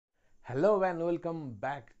Hello and welcome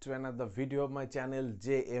back to another video of my channel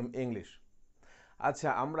JM English. আচ্ছা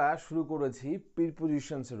আমরা শুরু করেছি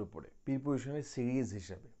প্রিপোজিশনস এর উপরে প্রিপোজিশনের সিরিজ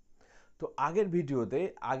হিসেবে। তো আগের ভিডিওতে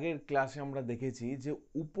আগের ক্লাসে আমরা দেখেছি যে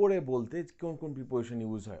উপরে বলতে কোন কোন প্রিপোজিশন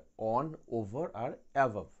ইউজ হয় on, over R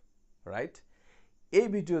above, right? এই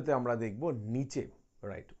ভিডিওতে আমরা দেখব নিচে,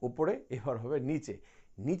 রাইট? উপরে এবার হবে নিচে।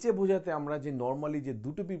 নিচে বোঝাতে আমরা যে নরমালি যে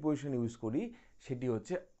দুটো প্রিপোজিশন ইউজ করি সেটি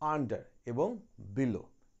হচ্ছে আন্ডার এবং বিলো,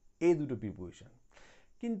 এই দুটো প্রিপোজিশন।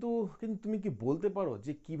 কিন্তু কিন্তু তুমি কি বলতে পারো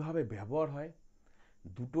যে কিভাবে ব্যবহার হয়?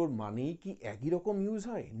 দুটোর মানেই কি একই রকম ইউজ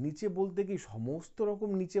হয়? নিচে বলতে কি সমস্ত রকম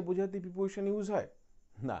নিচে বোঝাতে প্রিপোজিশন ইউজ হয়?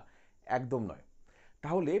 না, একদম নয়।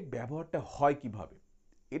 তাহলে ব্যবহারটা হয় কিভাবে?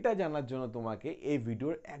 এটা জানার জন্য তোমাকে এই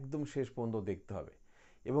ভিডিওর একদম শেষ পর্যন্ত দেখতে হবে।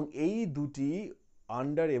 এবং এই দুটি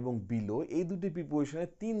আন্ডার এবং বিলো, এই দুটি প্রিপোজিশনের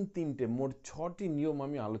তিনটে মোট 6টি নিয়ম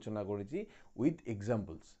আমি আলোচনা করেছি উইথ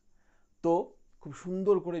এক্সাম্পলস। তো খুব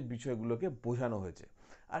সুন্দর করে বিষয়গুলোকে বোঝানো হয়েছে।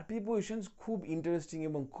 আর প্রিপোজিশনস খুব ইন্টারেস্টিং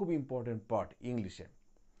এবং খুব ইম্পর্টেন্ট পার্ট ইংলিশে।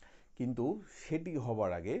 কিন্তু সেটি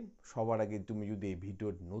সবার আগে তুমি যদি এই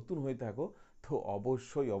ভিডিওর নতুন হয়ে থাকো তো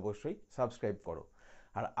অবশ্যই সাবস্ক্রাইব করো।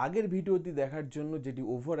 আর আগের ভিডিওটি দেখার জন্য যেটি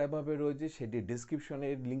ওভার অ্যাভাবে রয়েছে সেটি ডিসক্রিপশনে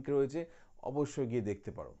লিঙ্ক রয়েছে, অবশ্যই গিয়ে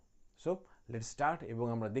দেখতে পারো। সো লেটস স্টার্ট এবং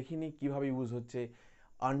আমরা দেখিনি কিভাবে ইউজ হচ্ছে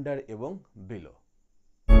আন্ডার এবং বিলো।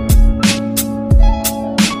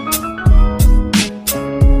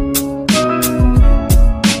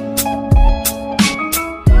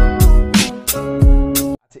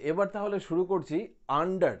 এবার তাহলে শুরু করছি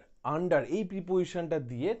আন্ডার এই প্রিপোজিশনটা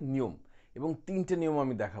দিয়ে নিয়ম, এবং তিনটে নিয়ম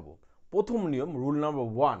আমি দেখাবো। প্রথম নিয়ম, রুল নাম্বার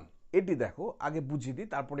 1, এটি দেখো, আগে বুঝিয়ে দিই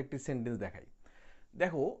তারপর একটি সেন্টেন্স দেখাই।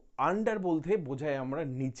 দেখো, আন্ডার বলতে বোঝায় আমরা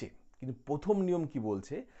নিচে, কিন্তু প্রথম নিয়ম কি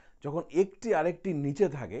বলছে? যখন একটি আরেকটি নিচে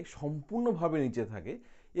থাকে, সম্পূর্ণভাবে নিচে থাকে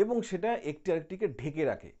এবং সেটা একটি আরেকটিকে ঢেকে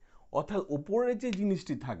রাখে, অর্থাৎ ওপরের যে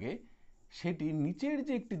জিনিসটি থাকে সেটি নিচের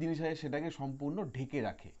যে একটি জিনিস আছে সেটাকে সম্পূর্ণ ঢেকে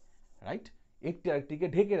রাখে, রাইট? একটি আরেকটিকে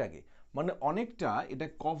ঢেকে রাখে মানে অনেকটা এটা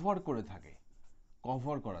কভার করা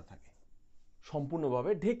থাকে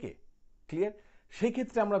সম্পূর্ণভাবে ঢেকে। ক্লিয়ার? সেই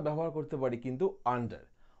ক্ষেত্রে আমরা ব্যবহার করতে পারি কিন্তু আন্ডার,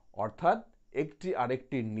 অর্থাৎ একটি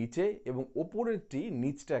আরেকটির নিচে এবং ওপরেরটি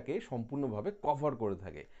নিচটাকে সম্পূর্ণভাবে কভার করে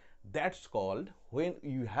থাকে। That's called, when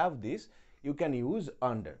you have this you can use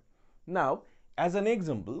under. Now as an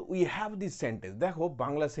example we have this sentence. দেখো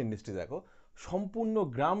বাংলা সেন্টেন্সটি দেখো, সম্পূর্ণ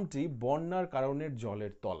গ্রামটি বন্যার কারণে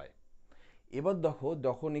জলের তলায়। এবার দেখো,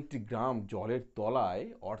 যখন একটি গ্রাম জলের তলায়,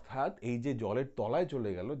 অর্থাৎ এই যে জলের তলায়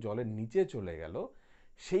চলে গেল, জলের নিচে চলে গেল,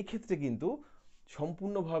 সেই ক্ষেত্রে কিন্তু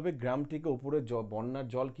সম্পূর্ণভাবে গ্রামটিকে উপরে বন্যার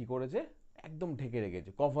জল কি করেছে? একদম ঢেকে রেখেছে,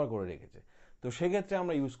 কভার করে রেখেছে। তো সেক্ষেত্রে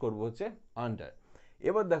আমরা ইউজ করব হচ্ছে আন্ডার।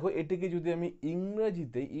 এবার দেখো, এটিকে যদি আমি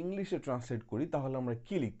ইংলিশে ট্রান্সলেট করি তাহলে আমরা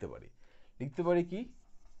কি লিখতে পারি কি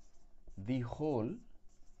দি হোল,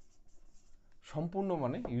 সম্পূর্ণ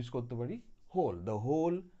মানে ইউজ করতে পারি whole, the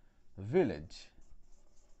whole village,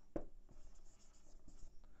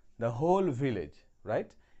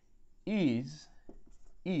 right,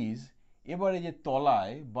 is এবারে যে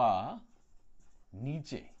তলায় বা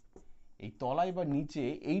নিচে, এই তলায় বা নিচে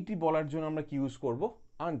এইটি বলার জন্য আমরা কি ইউজ করব?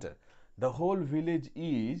 Under. The whole village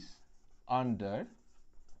is under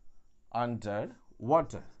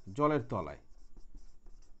water, জলের তলায়,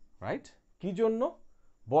 রাইট? কি জন্য?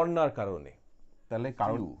 বন্যার কারণে। তাহলে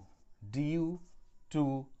কারণ ডিউ টু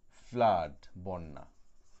ফ্লাড, বন্যা,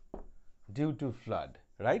 ডিউ টু ফ্লাড,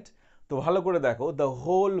 রাইট? তো ভালো করে দেখো, দ্য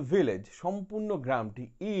হোল ভিলেজ, সম্পূর্ণ গ্রামটি,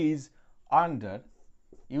 ইজ আন্ডার,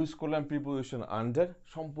 ইউজ করলাম প্রিপোজিশন আন্ডার,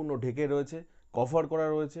 সম্পূর্ণ ঢেকে রয়েছে, কভার করা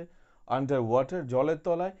রয়েছে, আন্ডার ওয়াটার, জলের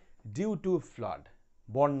তলায়, ডিউ টু ফ্লাড,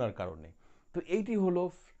 বন্যার কারণে। তো এইটি হলো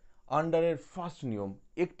আন্ডারের ফার্স্ট নিয়ম,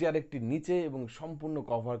 একটি আরেকটি নিচে এবং সম্পূর্ণ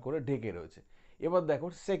কভার করে ঢেকে রয়েছে। এবার দেখো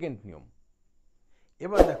সেকেন্ড নিয়ম।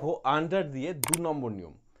 এবার দেখো আন্ডার দিয়ে 2 নম্বর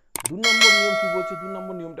নিয়ম। 2 নম্বর নিয়ম কি বলছে? 2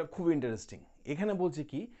 নম্বর নিয়মটা খুব ইন্টারেস্টিং। এখানে বলছে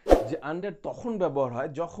কি, যে আন্ডার তখন ব্যবহার হয়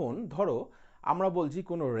যখন ধরো আমরা বলছি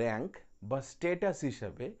কোনো র্যাঙ্ক বা স্ট্যাটাস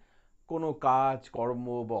হিসাবে কোনো কাজ কর্ম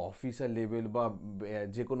বা অফিসার লেভেল বা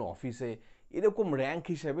যে কোনো অফিসে এরকম র্যাঙ্ক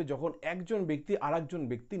হিসাবে যখন একজন ব্যক্তি আরেকজন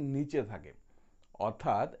ব্যক্তির নিচে থাকে,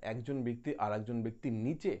 অর্থাৎ একজন ব্যক্তি আরেকজন ব্যক্তির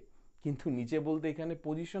নিচে, কিন্তু নিচে বলতে এখানে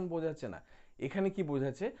পজিশন বোঝাচ্ছে না, এখানে কি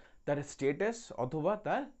বোঝাচ্ছে? তার স্ট্যাটাস অথবা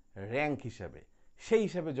তার র্যাঙ্ক হিসাবে, সেই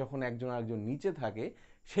হিসাবে যখন একজন আরেকজন নিচে থাকে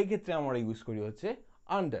সেই ক্ষেত্রে আমরা ইউজ করি হচ্ছে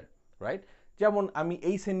আন্ডার, রাইট? যেমন আমি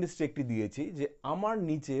এই সেন্টেন্সটি একটি দিয়েছি যে আমার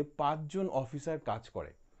নিচে 5 জন অফিসার কাজ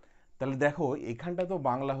করে। তাহলে দেখো এখানটা তো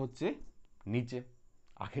বাংলা হচ্ছে নিচে,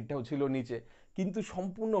 আগেরটাও ছিল নিচে, কিন্তু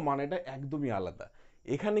সম্পূর্ণ মানেটা একদমই আলাদা।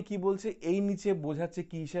 এখানে কি বলছে? এই নিচে বোঝাচ্ছে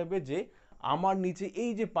কি হিসাবে? যে আমার নিচে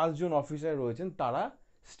এই যে 5 জন অফিসার রয়েছেন তারা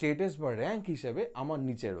স্ট্যাটাস বা র্যাঙ্ক হিসেবে আমার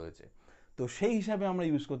নিচে রয়েছে। তো সেই হিসাবে আমরা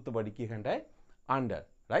ইউজ করতে পারি কি এখানটায় আন্ডার,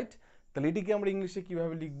 রাইট? তাহলে এটিকে আমরা ইংলিশে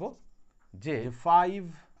কিভাবে লিখব, যে 5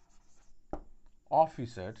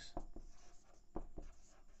 অফিসার্স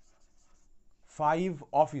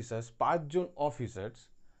 5জন অফিসার্স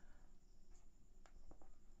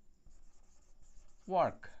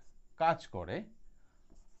ওয়ার্ক কাজ করে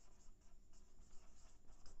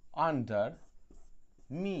under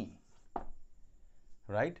me,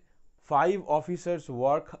 right? 5 officers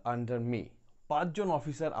work under me, 5জন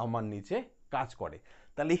officer আমার নিচে কাজ করে।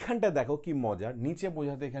 তাহলে এখানটা দেখো কি মজা, নিচে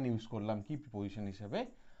বোঝাতে এখানে ইউজ করলাম কি প্রিপোজিশন হিসেবে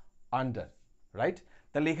আন্ডার, রাইট?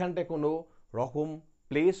 তাহলে এখানটা কোনো রকম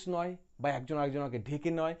প্লেস নয় বা একজন আরেকজনকে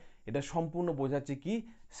ঢেকে নয়, এটা সম্পূর্ণ বোঝাচ্ছে কি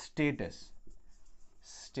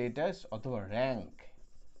স্টেটাস অথবা র্যাঙ্ক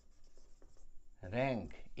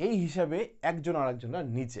এই হিসাবে একজন আরেকজনের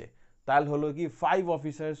নিচে। তাহলে হলো কি 5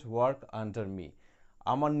 অফিসার্স ওয়ার্ক আন্ডার মি,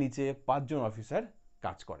 আমার নিচে 5জন অফিসার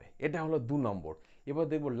কাজ করে। এটা হলো 2 নম্বর। এবার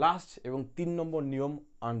দেখব লাস্ট এবং 3 নম্বর নিয়ম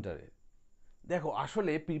আন্ডারের। দেখো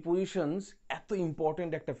আসলে প্রিপোজিশনস এত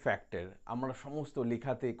ইম্পর্টেন্ট একটা ফ্যাক্টর, আমরা সমস্ত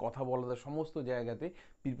লেখাতে কথা বলাতে সমস্ত জায়গাতে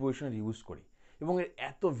প্রিপোজিশন ইউজ করি এবং এর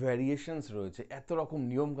এত ভ্যারিয়েশনস রয়েছে, এত রকম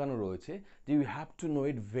নিয়মকানুন রয়েছে যে you have to know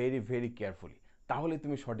it very very carefully, তাহলে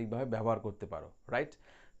তুমি সঠিকভাবে ব্যবহার করতে পারো, রাইট?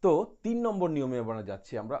 তো 3 নম্বর নিয়মে এবার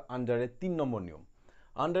যাচ্ছি আমরা, আন্ডারের 3 নম্বর নিয়ম।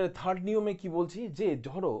 আন্ডারের 3rd নিয়মে কি বলছি, যে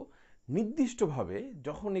ধরো নির্দিষ্টভাবে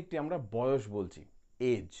যখন একটি আমরা বয়স বলছি,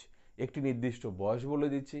 এজ, একটি নির্দিষ্ট বয়স বলে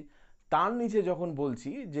দিচ্ছি, তার নিচে যখন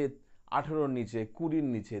বলছি যে 18-র নিচে, 20-র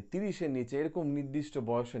নিচে, 30-এর নিচে, এরকম নির্দিষ্ট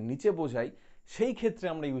বয়সের নিচে বোঝাই, সেই ক্ষেত্রে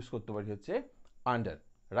আমরা ইউজ করতে পারি হচ্ছে আন্ডার,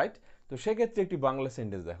 রাইট? তো সেক্ষেত্রে একটি বাংলা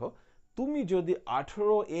সেন্টেন্স দেখো, তুমি যদি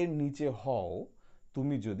 18 এর নিচে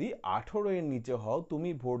হও, তুমি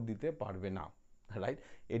ভোট দিতে পারবে না, রাইট?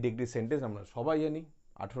 এটি একটি সেন্টেন্স, আমরা সবাই জানি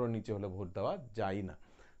 18-র নিচে হলে ভোট দেওয়া যায় না।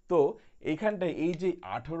 তো এইখানটায় এই যে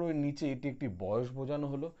 18-এর নিচে, এটি একটি বয়স বোঝানো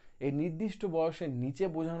হলো, এই নির্দিষ্ট বয়সের নিচে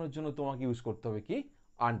বোঝানোর জন্য তোমাকে ইউজ করতে হবে কি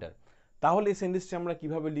আন্ডার। তাহলে এই সেন্টেন্সটা আমরা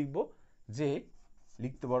কিভাবে লিখব, যে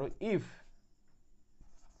লিখতে পারো ইফ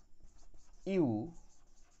ইউ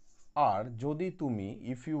আর, যদি তুমি,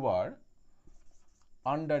 if you R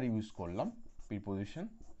under use করলাম প্রিপোজিশন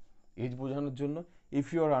এজ বোঝানোর জন্য, if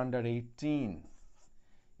you R under 18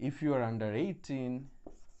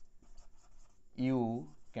 you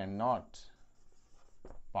can not,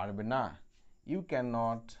 পারবে না, you can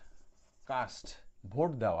not caste,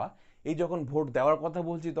 vote দেওয়া। এই যখন ভোট দেওয়ার কথা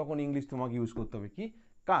বলছি তখন ইংলিশ তোমাকে ইউজ করতে হবে কি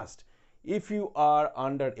caste. If you R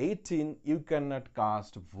under 18 you can not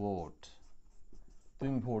cast vote,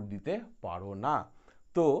 তুমি ভোট দিতে পারো না।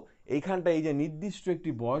 তো এইখানটা এই যে নির্দিষ্ট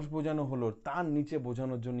একটি বয়স বোঝানো হলো, তার নিচে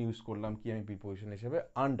বোঝানোর জন্য ইউজ করলাম কি আমি প্রিপোজিশন হিসেবে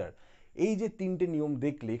আন্ডার। এই যে 3টে নিয়ম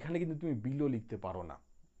দেখলে, এখানে কিন্তু তুমি বিলো লিখতে পারো না,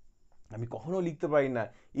 আমি কখনো লিখতে পারি না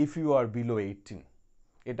ইফ ইউ আর বিলো 18,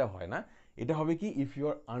 এটা হয় না। এটা হবে কি if you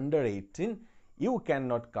R under 18 you can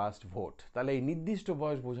not cast vote. তাহলে এই নির্দিষ্ট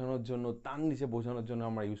বয়স বোঝানোর জন্য, তার নিচে বোঝানোর জন্য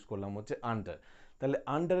আমরা ইউজ করলাম হচ্ছে আন্ডার। তাহলে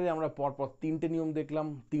আন্ডারে আমরা পরপর 3টে নিয়ম দেখলাম,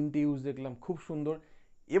 3টে ইউজ দেখলাম, খুব সুন্দর।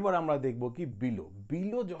 এবার আমরা দেখব কি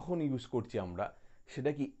বিলো যখন ইউজ করছি আমরা,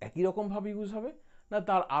 সেটা কি একই রকমভাবে ইউজ হবে না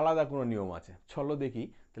তার আলাদা কোনো নিয়ম আছে? চলো দেখি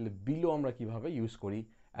তাহলে বিলো আমরা কিভাবে ইউজ করি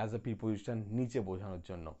অ্যাজ আ প্রিপোজিশন নিচে বোঝানোর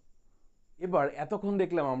জন্য। এবার এতক্ষণ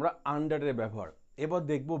দেখলাম আমরা আন্ডারের ব্যবহার, এবার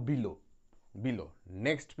দেখব বিলো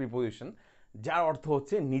নেক্সট প্রিপোজিশন, যার অর্থ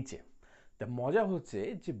হচ্ছে নিচে। তা মজা হচ্ছে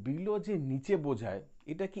যে বিলো যে নিচে বোঝায়,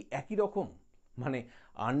 এটা কি একই রকম? মানে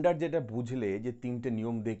আন্ডার যেটা বুঝলে, যে 3টে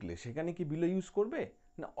নিয়ম দেখলে, সেখানে কি বিলো ইউজ করবে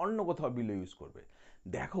না অন্য কোথাও বিলো ইউজ করবে?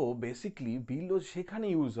 দেখো বেসিকলি বিলো সেখানে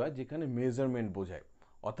ইউজ হয় যেখানে মেজারমেন্ট বোঝায়,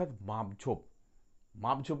 অর্থাৎ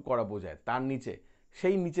মাপঝোপ করা বোঝায়, তার নিচে,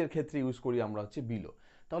 সেই নিচের ক্ষেত্রে ইউজ করি আমরা হচ্ছে বিলো।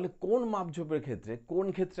 তাহলে কোন মাপঝোপের ক্ষেত্রে, কোন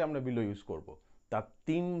ক্ষেত্রে আমরা বিলো ইউজ করব, তার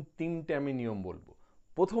তিনটে আমি নিয়ম বলবো।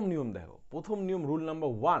 প্রথম নিয়ম দেখো, প্রথম নিয়ম রুল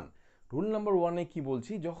নাম্বার 1 কি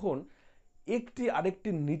বলছি, যখন একটি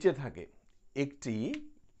আরেকটির নিচে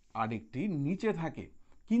থাকে,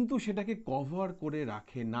 কিন্তু সেটাকে কভার করে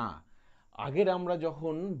রাখে না। আগের আমরা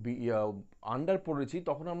যখন আন্ডার পড়েছি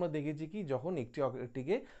তখন আমরা দেখেছি কি, যখন একটি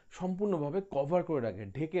আরেকটিকে সম্পূর্ণভাবে কভার করে রাখে,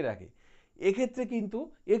 ঢেকে রাখে। এক্ষেত্রে কিন্তু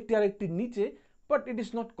একটি আরেকটির নিচে, but it is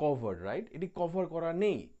not covered, right? এটি কভার করা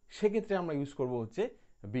নেই, সেক্ষেত্রে আমরা ইউজ করব হচ্ছে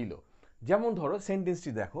বিলো। যেমন ধরো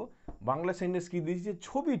সেন্টেন্সটি দেখো, বাংলা সেন্টেন্স কি দিয়েছে,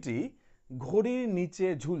 ছবিটি ঘড়ির নিচে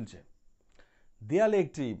ঝুলছে। দেয়ালে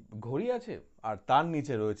একটি ঘড়ি আছে আর তার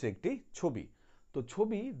নিচে রয়েছে একটি ছবি। তো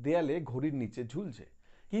ছবি দেয়ালে ঘড়ির নিচে ঝুলছে,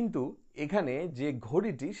 কিন্তু এখানে যে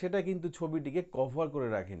ঘড়িটি, সেটা কিন্তু ছবিটিকে কভার করে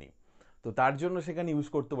রাখেনি। তো তার জন্য সেখানে ইউজ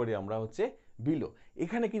করতে পারি আমরা হচ্ছে বিলো।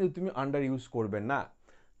 এখানে কিন্তু তুমি আন্ডার ইউজ করবে না।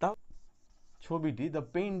 তাও ছবিটি,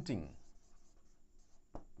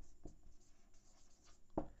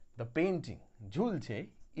 দ্য দ্য পেইন্টিং ঝুলছে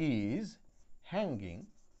ইজ হ্যাঙ্গিং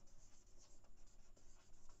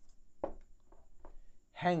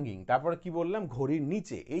হ্যাঙ্গিং তারপরে কি বললাম ঘড়ির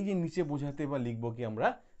নিচে এই যে নিচে বোঝাতে বা লিখবো কি আমরা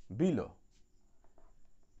below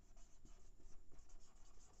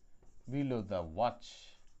below the watch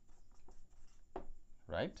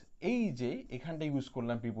right এই যে এখানটা ইউজ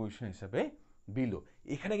করলাম প্রিপোজিশন হিসেবে বিলো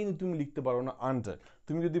এখানে কিন্তু তুমি লিখতে পারো না আন্ডার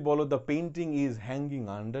তুমি যদি বলো the painting is hanging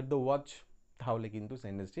under the watch তাহলে কিন্তু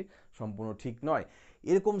সেন্টেন্সটি সম্পূর্ণ ঠিক নয়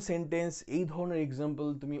এরকম সেন্টেন্স এই ধরনের এক্সাম্পল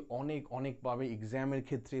তুমি অনেক পাবে এক্সামের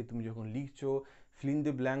ক্ষেত্রে তুমি যখন লিখছো ফিল ইন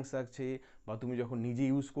দ্য ব্ল্যাঙ্কস আছে বা তুমি যখন নিজে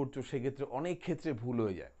ইউজ করছো সেক্ষেত্রে অনেক ক্ষেত্রে ভুল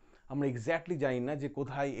হয়ে যায় আমরা এক্স্যাক্টলি জানি না যে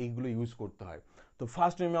কোথায় এইগুলো ইউজ করতে হয় তো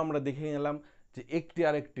ফার্স্ট টাইমে আমরা দেখে নিলাম যে একটি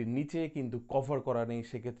আরেকটির নিচে কিন্তু কভার করা নেই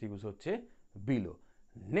সেক্ষেত্রে ইউজ হচ্ছে বিলো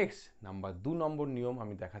নেক্সট দু নম্বর নিয়ম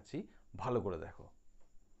আমি দেখাচ্ছি ভালো করে দেখো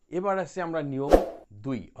এবার আসছে আমরা নিয়ম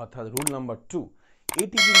 2 অর্থাৎ রুল নাম্বার 2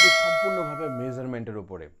 এটি কিন্তু সম্পূর্ণভাবে মেজারমেন্টের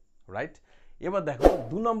উপরে রাইট এবার দেখো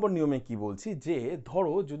 2 নম্বর নিয়মে কি বলছি যে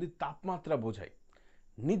ধরো যদি তাপমাত্রা বোঝায়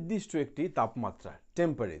নির্দিষ্ট একটি তাপমাত্রা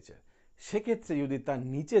টেম্পারেচার সেক্ষেত্রে যদি তার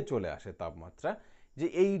নিচে চলে আসে তাপমাত্রা যে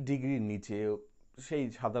এই ডিগ্রির নিচে সেই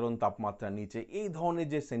সাধারণ তাপমাত্রার নিচে এই ধরনের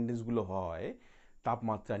যে সেন্টেন্সগুলো হয়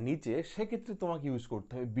তাপমাত্রা নিচে সেক্ষেত্রে তোমাকে ইউজ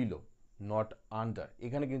করতে হবে বিলো নট আন্ডার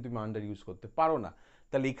এখানে কিন্তু তুমি আন্ডার ইউজ করতে পারো না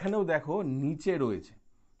তাহলে এখানেও দেখো নিচে রয়েছে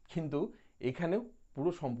কিন্তু এখানেও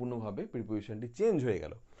পুরো সম্পূর্ণভাবে প্রিপোজিশনটি চেঞ্জ হয়ে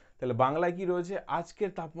গেল তাহলে বাংলায় কি রয়েছে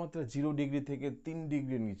আজকের তাপমাত্রা 0 ডিগ্রি থেকে 3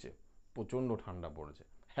 ডিগ্রির নিচে প্রচণ্ড ঠান্ডা পড়েছে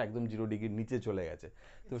একদম 0 ডিগ্রির নিচে চলে গেছে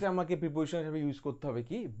তো আমাকে প্রিপোজিশন হিসেবে ইউজ করতে হবে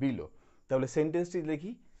কি বিলো তাহলে সেন্টেন্সটি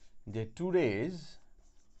লিখি যে today's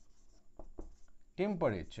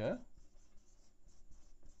temperature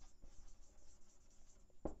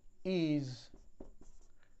is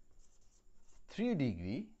 3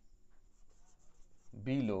 degree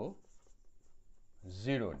below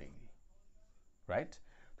 0 degree right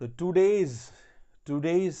so today's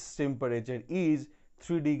temperature is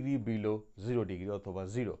 3 degree below 0 degree অথবা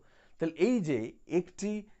 0 তাহলে এই যে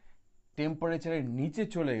একটি টেম্পারেচারের নিচে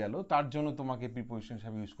চলে গেল তার জন্য তোমাকে প্রিপোজিশন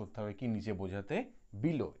হিসেবে ইউজ করতে হবে কি নিচে বোঝাতে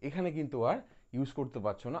বিলো এখানে কিন্তু আর ইউজ করতে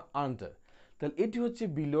পারছো না আন্ডার তাহলে এটি হচ্ছে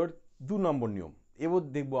বিলোর 2 নম্বর নিয়ম এবার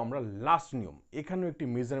দেখবো আমরা লাস্ট নিয়ম এখানেও একটি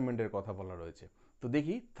মেজারমেন্টের কথা বলা রয়েছে তো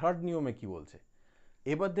দেখি থার্ড নিয়মে কি বলছে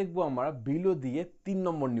এবার দেখবো আমরা বিলো দিয়ে 3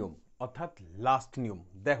 নম্বর নিয়ম অর্থাৎ লাস্ট নিয়ম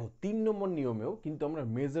দেখো 3 নম্বর নিয়মেও কিন্তু আমরা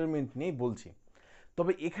মেজারমেন্ট নিয়ে বলছি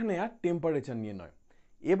তবে এখানে আর টেম্পারেচার নিয়ে নয়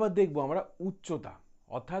এবার দেখবো আমরা উচ্চতা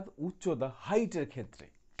অর্থাৎ উচ্চতা হাইটের ক্ষেত্রে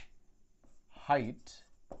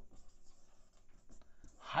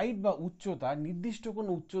হাইট বা উচ্চতা নির্দিষ্ট কোন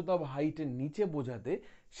উচ্চতা বা হাইটের নিচে বোঝাতে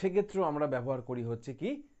সেক্ষেত্রেও আমরা ব্যবহার করি হচ্ছে কি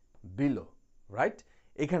বিলো রাইট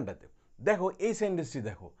এখানটাতে দেখো এই সেন্টেন্সটি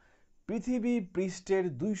দেখো পৃথিবী পৃষ্ঠের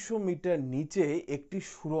 200 মিটার নিচে একটি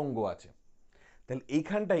সুড়ঙ্গ আছে তাহলে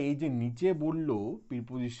এইখানটা এই যে নিচে বললো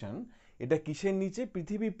প্রিপোজিশন এটা কিসের নিচে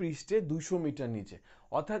পৃথিবী পৃষ্ঠে 200 মিটার নিচে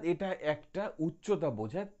অর্থাৎ এটা একটা উচ্চতা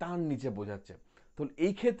বোঝায় তার নিচে বোঝাচ্ছে তো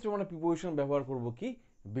এই ক্ষেত্রে আমরা প্রিপোজিশন ব্যবহার করব কি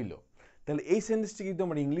বিলো তাহলে এই সেন্টেন্সটি যদি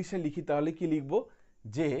আমরা ইংলিশে লিখি তাহলে কি লিখব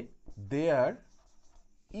যে দেয়ার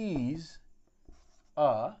ইজ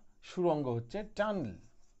আ সুড়ঙ্গ হচ্ছে tunnel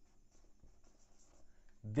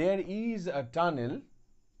there is a tunnel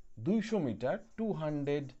 200 metre 200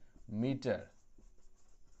 metre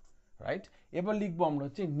right এবার লিখবো আমরা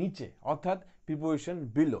হচ্ছে নিচে অর্থাৎ প্রিপোজিশন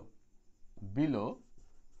বিলো বিলো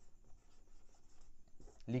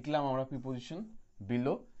লিখলাম আমরা প্রিপোজিশন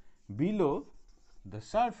বিলো দ্য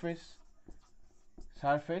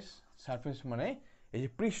সারফেস মানে এই যে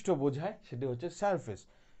পৃষ্ঠ বোঝায় সেটা হচ্ছে surface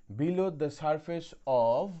below the surface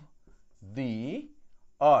of the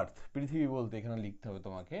আর্থ পৃথিবী বলতে এখানে লিখতে হবে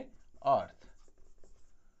তোমাকে আর্থ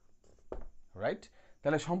রাইট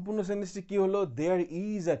তাহলে সম্পূর্ণ সেন্টেন্সটি কি হলো there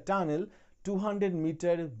is a tunnel 200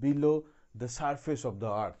 metre below the surface of the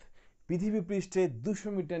earth পৃথিবী পৃষ্ঠে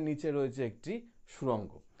 200 মিটার নিচে রয়েছে একটি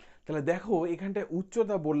সুড়ঙ্গ তাহলে দেখো এখানটায়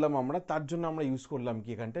উচ্চতা বললাম আমরা তার জন্য আমরা ইউজ করলাম কি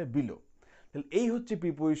এখানটায় বিলো তাহলে এই হচ্ছে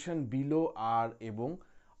প্রিপোজিশন বিলো আর এবং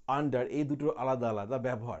আন্ডার এই দুটোর আলাদা আলাদা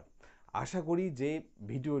ব্যবহার আশা করি যে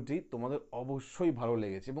ভিডিওটি তোমাদের অবশ্যই ভালো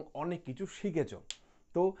লেগেছে এবং অনেক কিছু শিখেছো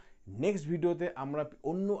তো নেক্সট ভিডিওতে আমরা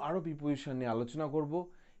অন্য আরও প্রিপোজিশন নিয়ে আলোচনা করব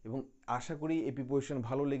এবং আশা করি এই প্রিপোজিশন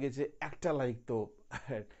ভালো লেগেছে একটা লাইক তো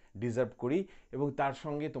ডিজার্ভ করি এবং তার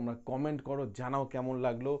সঙ্গে তোমরা কমেন্ট করো জানাও কেমন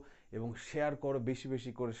লাগলো এবং শেয়ার করো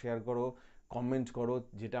বেশি করে শেয়ার করো কমেন্ট করো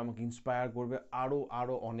যেটা আমাকে ইন্সপায়ার করবে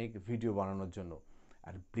আরও অনেক ভিডিও বানানোর জন্য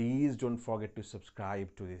আর please don't forget to subscribe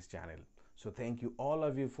to this channel so thank you all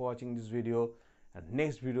of you for watching this video R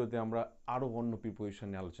next ভিডিওতে আমরা আরও অন্য প্রিপোজিশন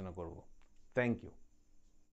নিয়ে আলোচনা করব থ্যাংক ইউ